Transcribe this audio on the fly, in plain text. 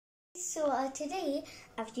So today,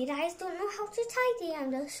 if you guys don't know how to tidy, I'm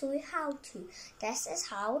going to show you how to. This is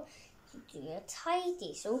how you do your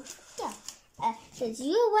tidy. So yeah, if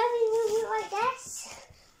you wear like this,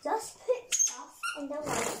 just put stuff in the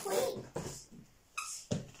right place.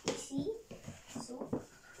 You see? So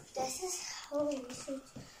this is how you should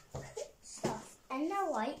put stuff in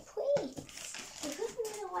the right place. You put them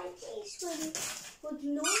in the right place where you would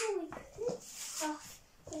normally put stuff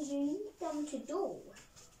when you need them to do.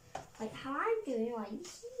 Like how I'm doing right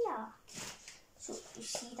here. So you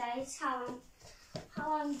see guys how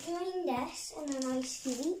I'm doing this in a nice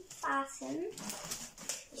neat fashion.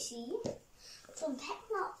 You see? So I'm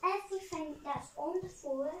picking up everything that's on the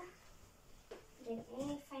floor. Then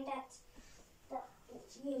anything that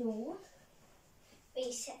you know,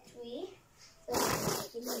 basically,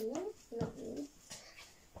 you know.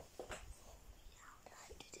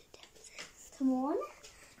 Come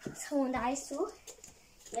on guys, so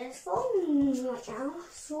it's filming right now,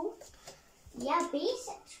 so yeah,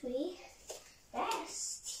 basically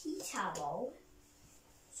this tea towel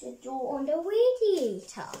should go on the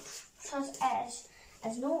radiator because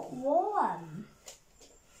it's not warm.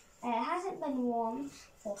 It hasn't been warm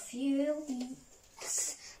for a few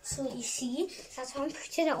weeks, so you see, that's why I'm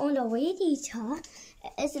putting it on the radiator.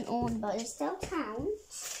 It isn't on, but it still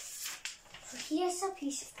counts. So here's a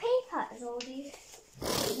piece of paper. It's already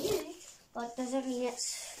used. But doesn't mean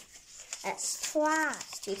it's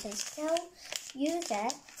trash. You can still use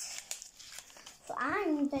it. So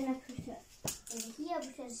I'm gonna put it in here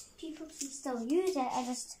because people can still use it. It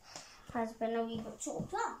just has been a wee bit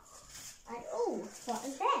chopped up. And oh, what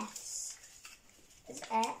is this? Is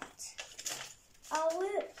it? Oh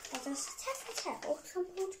look, there's a certificate or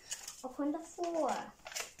something up on the floor.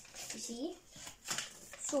 You see?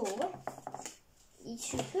 So you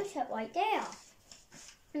should put it right there.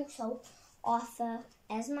 Also, Arthur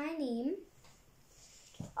is my name.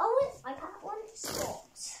 Oh look, I got one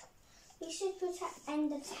spot. We should put it in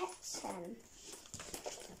the kitchen.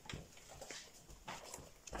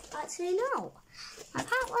 Actually no, I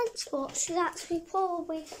got one spot should actually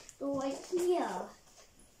probably go right here.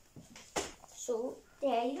 So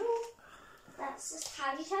there you go. That's just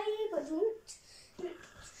tidy, but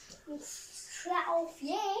don't shut off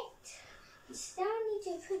yet. You still need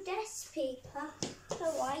to put this paper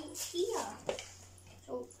right here.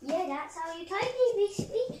 So yeah, that's how you tidy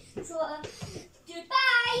basically. So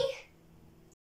goodbye.